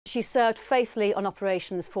She served faithfully on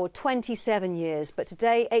operations for 27 years, but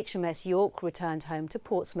today HMS York returned home to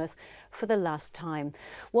Portsmouth for the last time.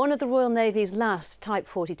 One of the Royal Navy's last Type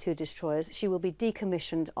 42 destroyers, she will be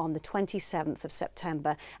decommissioned on the 27th of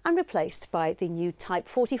September and replaced by the new Type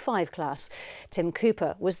 45 class. Tim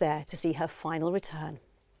Cooper was there to see her final return.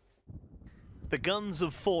 The guns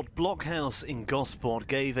of Fort Blockhouse in Gosport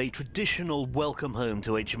gave a traditional welcome home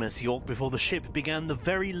to HMS York before the ship began the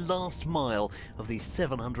very last mile of the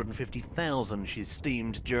 750,000 she's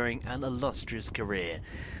steamed during an illustrious career.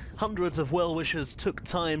 Hundreds of well-wishers took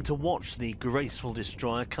time to watch the graceful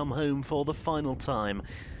destroyer come home for the final time.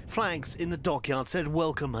 Flags in the dockyard said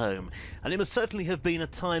welcome home, and it must certainly have been a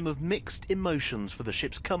time of mixed emotions for the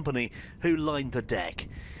ship's company who lined the deck.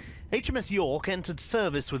 HMS York entered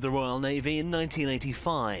service with the Royal Navy in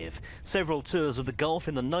 1985. Several tours of the Gulf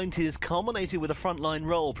in the 90s culminated with a frontline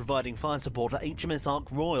role providing fire support for HMS Ark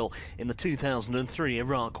Royal in the 2003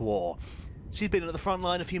 Iraq War. She's been at the front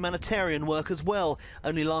line of humanitarian work as well,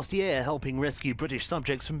 only last year helping rescue British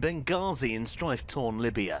subjects from Benghazi in strife-torn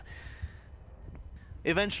Libya.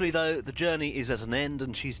 Eventually, though, the journey is at an end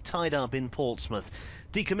and she's tied up in Portsmouth.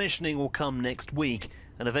 Decommissioning will come next week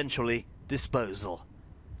and eventually disposal.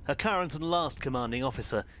 Her current and last commanding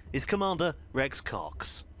officer is Commander Rex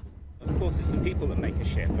Cox. Of course, it's the people that make a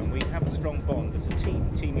ship, and we have a strong bond as a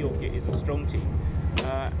team. Team York is a strong team,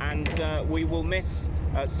 and we will miss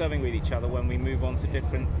serving with each other when we move on to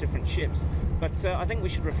different ships. But I think we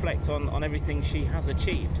should reflect on everything she has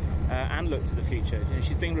achieved and look to the future. You know,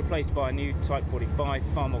 she's being replaced by a new Type 45,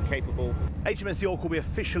 far more capable. HMS York will be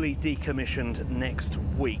officially decommissioned next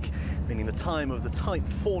week, meaning the time of the Type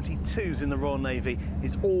 42s in the Royal Navy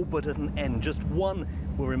is all but at an end. Just one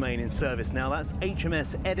will remain in service now. That's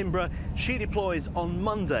HMS Edinburgh. She deploys on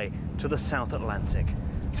Monday to the South Atlantic.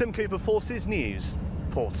 Tim Cooper, Forces News,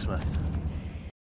 Portsmouth.